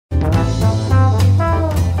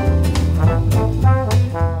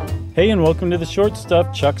Hey, and welcome to the Short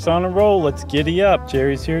Stuff. Chuck's on a roll. Let's giddy up.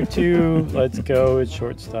 Jerry's here too. Let's go. It's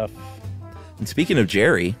Short Stuff. And speaking of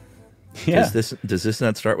Jerry, yeah. does this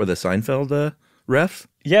not start with a Seinfeld ref?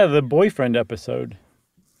 Yeah, the boyfriend episode,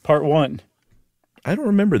 part 1. I don't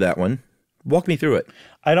remember that one. Walk me through it.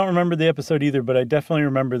 I don't remember the episode either, but I definitely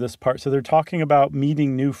remember this part. So they're talking about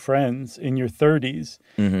meeting new friends in your 30s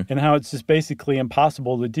and how it's just basically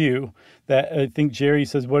impossible to do. That I think Jerry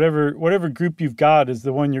says whatever group you've got is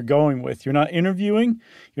the one you're going with. You're not interviewing.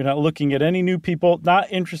 You're not looking at any new people.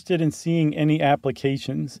 Not interested in seeing any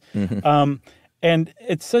applications. And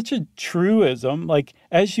it's such a truism. Like,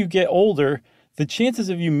 as you get older, the chances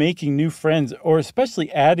of you making new friends or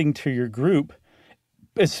especially adding to your group,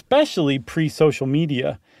 especially pre-social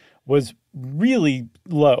media, was really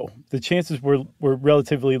low. The chances were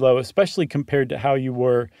relatively low, especially compared to how you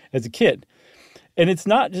were as a kid. And it's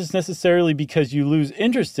not just necessarily because you lose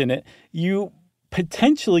interest in it. You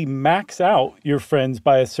potentially max out your friends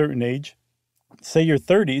by a certain age, say your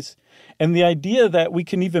 30s. And the idea that we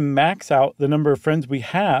can even max out the number of friends we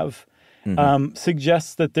have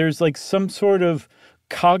suggests that there's like some sort of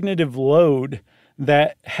cognitive load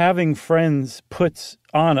that having friends puts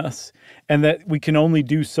on us, and that we can only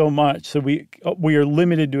do so much. So we are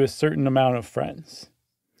limited to a certain amount of friends.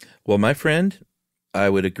 Well, my friend, I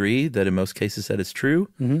would agree that in most cases that is true.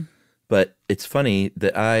 But it's funny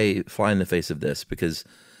that I fly in the face of this because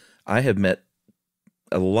I have met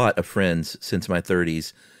a lot of friends since my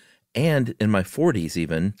 30s and in my 40s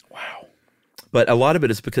even. Wow. But a lot of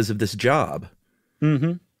it is because of this job.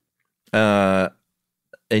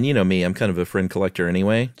 And you know me, I'm kind of a friend collector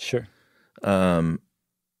anyway. Sure. And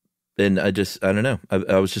I don't know.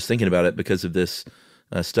 I was just thinking about it because of this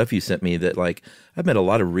stuff you sent me that, like, I've met a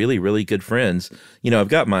lot of really, really good friends. You know, I've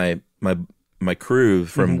got my crew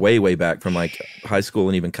from way, way back from like high school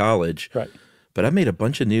and even college. Right. But I've made a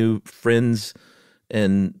bunch of new friends,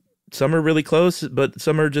 and some are really close, but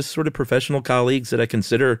some are just sort of professional colleagues that I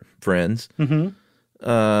consider friends.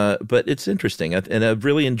 But it's interesting, and I've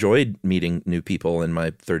really enjoyed meeting new people in my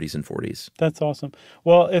 30s and 40s. That's awesome.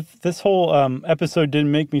 Well, if this whole episode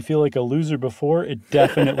didn't make me feel like a loser before, it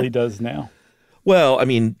definitely does now. Well, I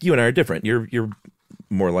mean, you and I are different. You're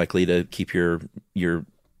more likely to keep your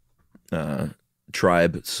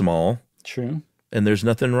tribe small. True. And there's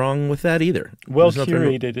nothing wrong with that either. Well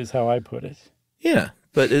curated is how I put it. Yeah.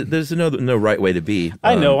 But there's no right way to be.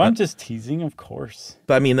 I know. I'm just teasing, of course.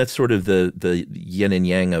 But I mean, that's sort of the yin and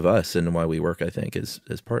yang of us and why we work, I think, as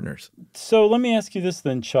partners. So let me ask you this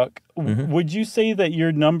then, Chuck. Would you say that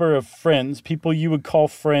your number of friends, people you would call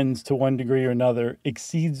friends to one degree or another,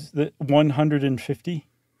 exceeds the 150?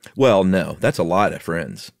 Well, no. That's a lot of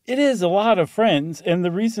friends. It is a lot of friends. And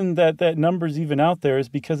the reason that number's even out there is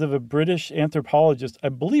because of a British anthropologist, I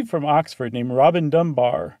believe from Oxford, named Robin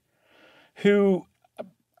Dunbar, who,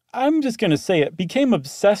 I'm just going to say it, became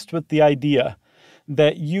obsessed with the idea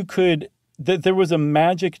that that there was a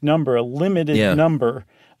magic number, a limited number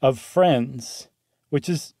of friends, which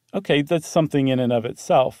is, okay, that's something in and of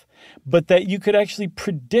itself, but that you could actually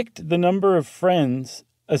predict the number of friends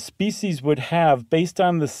a species would have based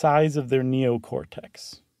on the size of their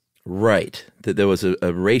neocortex. Right. That there was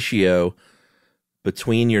a ratio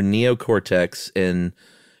between your neocortex and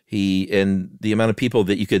the amount of people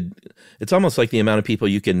that you could, it's almost like the amount of people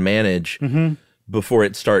you can manage before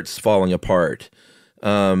it starts falling apart.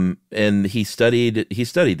 And he studied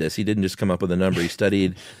this. He didn't just come up with a number. He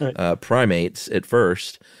studied primates at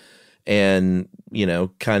first, and, you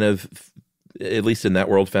know, kind of, at least in that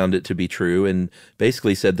world, found it to be true, and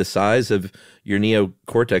basically said the size of your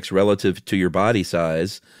neocortex relative to your body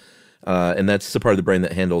size, and that's the part of the brain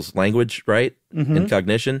that handles language, right? And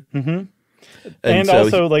cognition. And so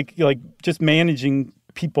also like just managing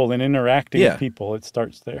people and interacting with people, it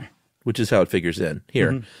starts there. Which is how it figures in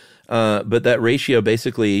here. But that ratio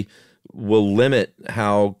basically will limit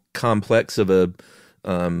how complex of a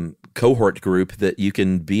cohort group that you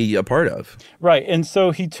can be a part of. Right. And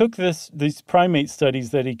so he took these primate studies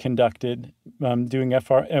that he conducted, doing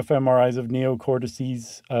fMRIs of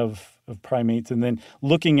neocortices of primates, and then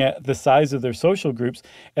looking at the size of their social groups,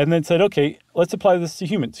 and then said, okay, let's apply this to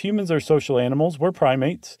humans. Humans are social animals. We're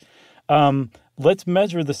primates. Let's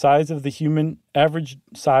measure the size of the average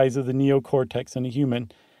size of the neocortex in a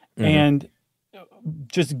human, and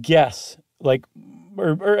just guess,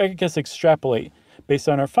 or I guess extrapolate based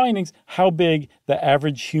on our findings, how big the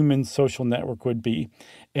average human social network would be.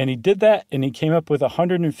 And he did that, and he came up with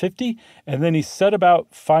 150, and then he set about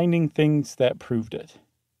finding things that proved it.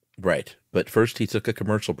 Right. But first he took a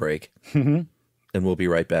commercial break, and we'll be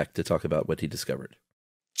right back to talk about what he discovered.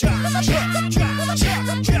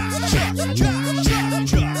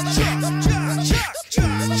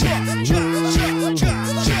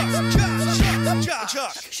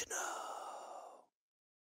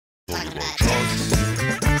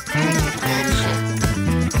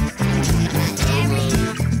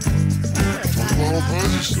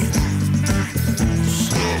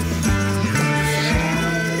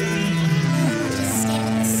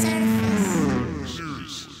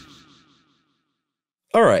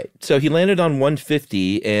 All right, so he landed on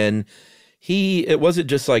 150, and it wasn't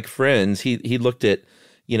just like friends. He looked at,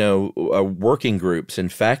 working groups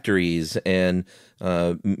and factories and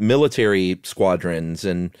military squadrons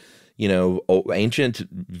and, ancient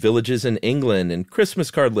villages in England and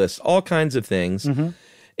Christmas card lists, all kinds of things. Mm-hmm.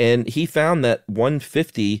 And he found that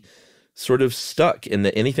 150 sort of stuck, and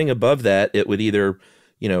that anything above that, it would either,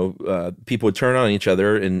 people would turn on each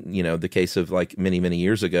other in, the case of like many, many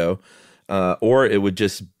years ago, or it would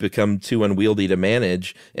just become too unwieldy to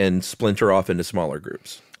manage and splinter off into smaller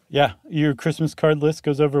groups. Yeah, your Christmas card list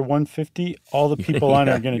goes over 150. All the people on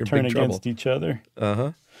it are going to turn against each other.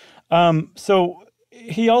 Uh-huh. So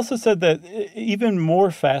he also said that even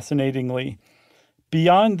more fascinatingly,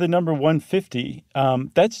 beyond the number 150,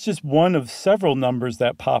 that's just one of several numbers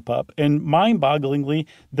that pop up. And mind-bogglingly,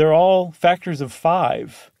 they're all factors of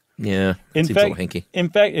 5. Yeah, it seems a little hinky. In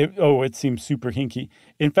fact, it seems super hinky.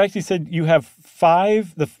 In fact, he said you have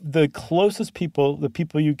 5, the closest people, the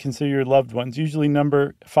people you consider your loved ones, usually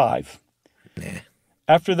number 5. Nah.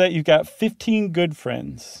 After that, you've got 15 good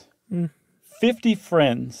friends, 50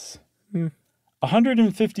 friends,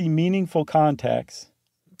 150 meaningful contacts,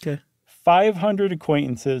 okay, 500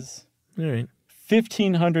 acquaintances, all right,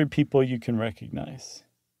 1,500 people you can recognize.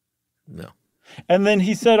 No. And then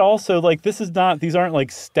he said also, like, these aren't like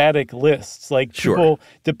static lists. Like, people,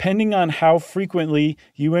 depending on how frequently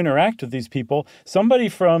you interact with these people, somebody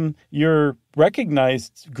from your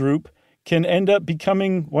recognized group can end up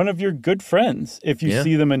becoming one of your good friends if you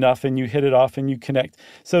see them enough and you hit it off and you connect.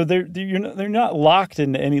 So they're not locked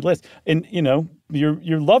into any list. And,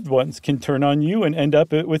 your loved ones can turn on you and end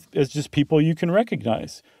up as just people you can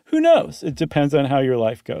recognize. Who knows? It depends on how your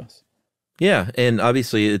life goes. Yeah, and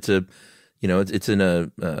obviously it's it's in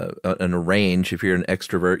a range. If you're an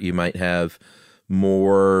extrovert, you might have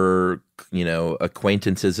more,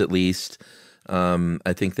 acquaintances at least.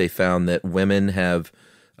 I think they found that women have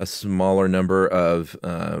a smaller number of,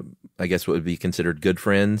 I guess what would be considered good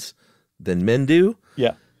friends than men do.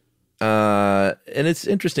 Yeah. And it's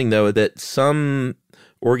interesting, though, that some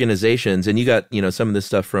organizations, and you got, some of this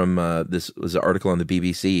stuff from, this was an article on the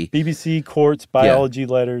BBC. BBC, Quartz, Biology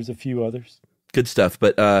Letters, a few others. Good stuff.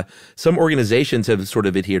 But some organizations have sort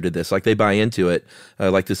of adhered to this. Like, they buy into it.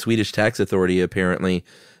 Like the Swedish Tax Authority, apparently,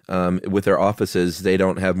 with their offices, they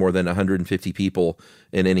don't have more than 150 people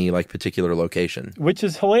in any like particular location. Which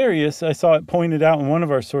is hilarious. I saw it pointed out in one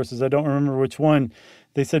of our sources. I don't remember which one.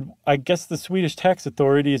 They said, I guess the Swedish Tax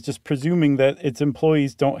Authority is just presuming that its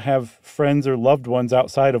employees don't have friends or loved ones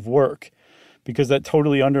outside of work, because that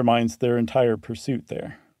totally undermines their entire pursuit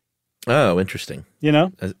there. Oh, interesting.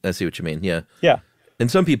 I see what you mean. Yeah. Yeah.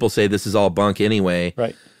 And some people say this is all bunk anyway.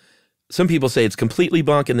 Right. Some people say it's completely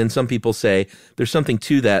bunk, and then some people say there's something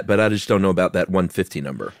to that, but I just don't know about that 150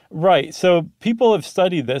 number. Right. So people have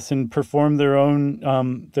studied this and performed their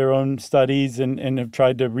own studies and have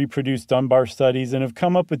tried to reproduce Dunbar studies and have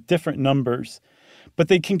come up with different numbers. But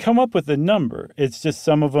they can come up with a number. It's just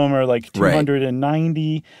some of them are like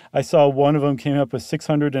 290. Right. I saw one of them came up with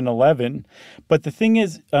 611. But the thing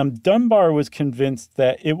is, Dunbar was convinced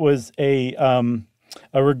that it was a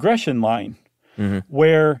regression line,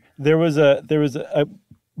 where the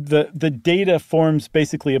data forms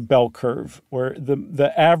basically a bell curve, where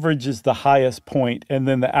the average is the highest point, and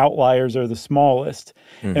then the outliers are the smallest.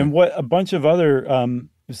 And what a bunch of other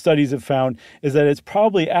studies have found is that it's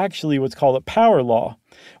probably actually what's called a power law,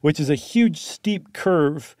 which is a huge steep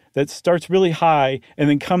curve that starts really high and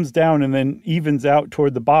then comes down and then evens out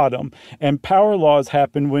toward the bottom. And power laws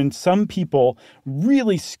happen when some people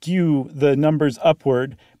really skew the numbers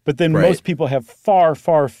upward, but then most people have far,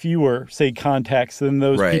 far fewer, say, contacts than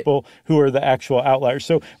those people who are the actual outliers.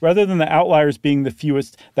 So rather than the outliers being the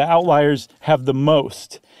fewest, the outliers have the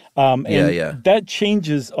most. That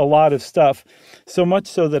changes a lot of stuff, so much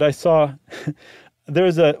so that I saw there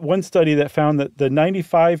was one study that found that the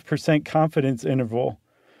 95% confidence interval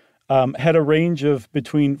had a range of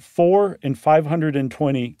between 4 and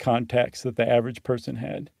 520 contacts that the average person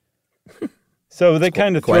had. So they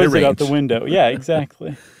kind of throws it out the window. Yeah,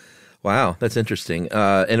 exactly. Wow, that's interesting.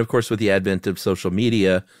 And of course, with the advent of social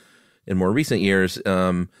media in more recent years,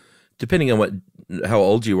 depending on how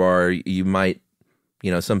old you are, you might,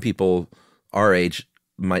 some people our age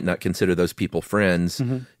might not consider those people friends,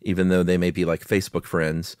 even though they may be like Facebook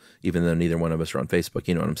friends, even though neither one of us are on Facebook.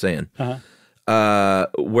 You know what I'm saying?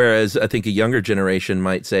 Whereas I think a younger generation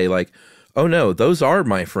might say like, oh no, those are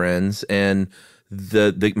my friends, and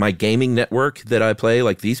my gaming network that I play,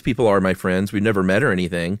 like these people are my friends. We've never met or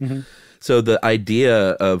anything. Mm-hmm. So the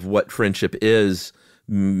idea of what friendship is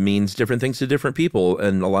means different things to different people,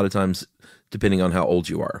 and a lot of times depending on how old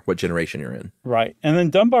you are, what generation you're in. Right. And then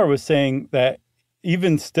Dunbar was saying that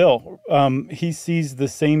even still, he sees the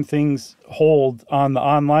same things hold on the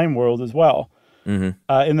online world as well.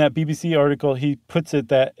 Mm-hmm. In that BBC article, he puts it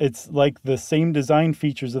that it's like the same design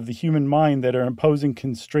features of the human mind that are imposing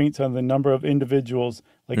constraints on the number of individuals,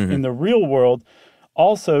 like mm-hmm. in the real world,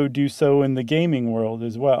 also do so in the gaming world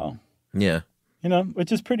as well. Yeah. You know,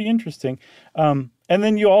 which is pretty interesting. And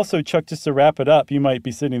then you also, Chuck, just to wrap it up, you might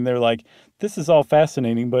be sitting there like, this is all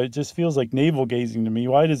fascinating, but it just feels like navel-gazing to me.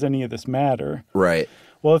 Why does any of this matter? Right.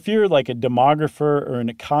 Well, if you're like a demographer or an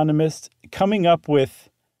economist, coming up with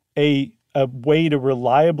a way to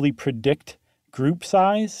reliably predict group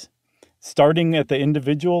size, starting at the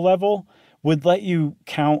individual level, would let you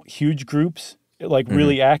count huge groups like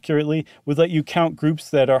really mm-hmm. accurately, would let you count groups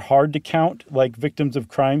that are hard to count, like victims of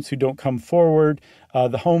crimes who don't come forward,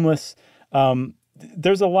 the homeless.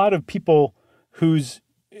 There's a lot of people whose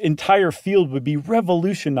entire field would be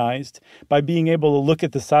revolutionized by being able to look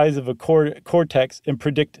at the size of a cortex and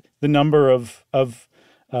predict the number of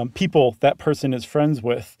people that person is friends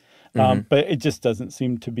with. Mm-hmm. But it just doesn't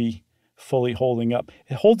seem to be fully holding up.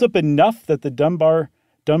 It holds up enough that the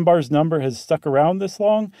Dunbar's number has stuck around this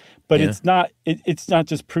long, but yeah. it's not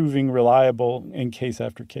just proving reliable in case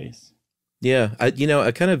after case. Yeah, I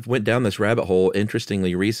kind of went down this rabbit hole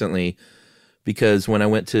interestingly recently, because when I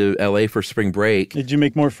went to LA for spring break. Did you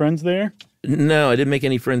make more friends there? No, I didn't make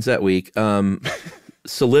any friends that week.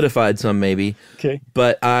 Solidified some maybe. Okay.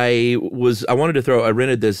 But I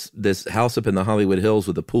rented this house up in the Hollywood Hills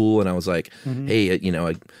with a pool, and I was like, mm-hmm. hey,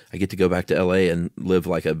 I get to go back to LA and live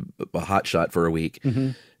like a hotshot for a week.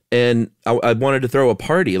 Mm-hmm. And I wanted to throw a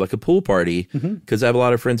party, like a pool party, because I have a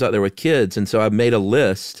lot of friends out there with kids. And so I made a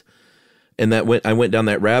list, and I went down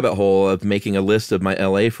that rabbit hole of making a list of my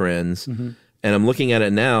LA friends. Mm-hmm. And I'm looking at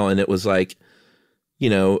it now, and it was like,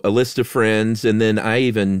 a list of friends. And then I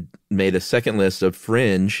even made a second list of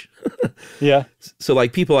fringe. Yeah. So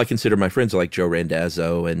like people I consider my friends are like Joe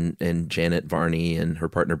Randazzo and Janet Varney and her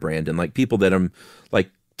partner Brandon, like people that I'm like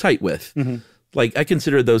tight with. Mm-hmm. Like I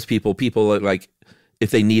consider those people like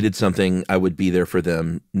if they needed something, I would be there for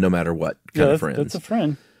them no matter what kind of friends. That's a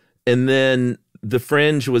friend. And then the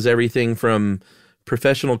fringe was everything from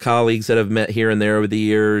professional colleagues that I've met here and there over the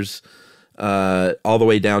years, all the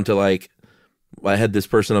way down to like, I had this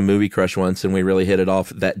person on Movie Crush once, and we really hit it off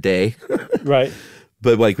that day. Right.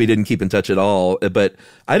 But like we didn't keep in touch at all. But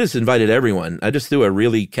I just invited everyone. I just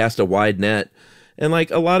cast a wide net, and like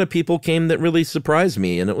a lot of people came that really surprised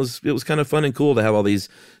me, and it was kind of fun and cool to have all these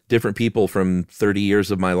different people from 30 years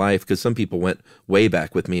of my life, because some people went way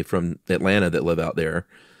back with me from Atlanta that live out there.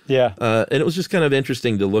 Yeah. And it was just kind of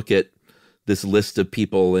interesting to look at this list of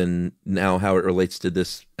people and now how it relates to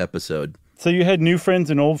this episode. So you had new friends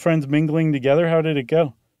and old friends mingling together. How did it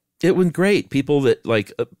go? It went great. People that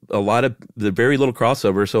like a lot of the very little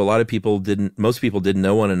crossover. So a lot of people most people didn't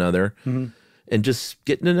know one another, mm-hmm. and just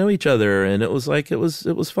getting to know each other. And it was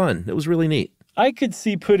fun. It was really neat. I could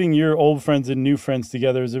see putting your old friends and new friends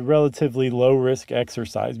together as a relatively low risk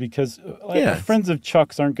exercise, because friends of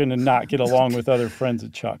Chuck's aren't going to not get along with other friends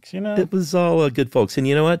of Chuck's, It was all good folks. And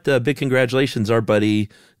you know what? Big congratulations, our buddy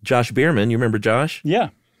Josh Bierman. You remember Josh? Yeah.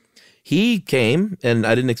 He came, and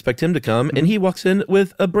I didn't expect him to come, mm-hmm. and he walks in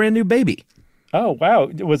with a brand new baby. Oh, wow.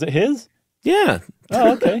 Was it his? Yeah.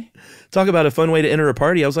 Oh, okay. Talk about a fun way to enter a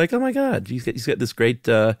party. I was like, oh my God, he's got this great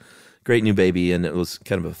new baby, and it was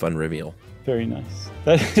kind of a fun reveal. Very nice.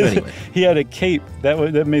 Anyway. He had a cape. That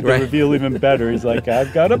made the reveal even better. He's like,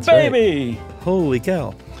 I've got a baby. Right. Holy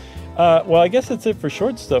cow. Well, I guess that's it for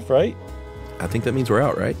short stuff, right? I think that means we're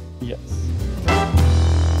out, right? Yes.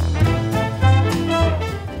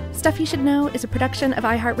 Stuff You Should Know is a production of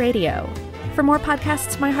iHeartRadio. For more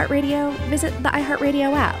podcasts from iHeartRadio, visit the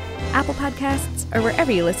iHeartRadio app, Apple Podcasts, or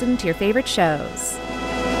wherever you listen to your favorite shows.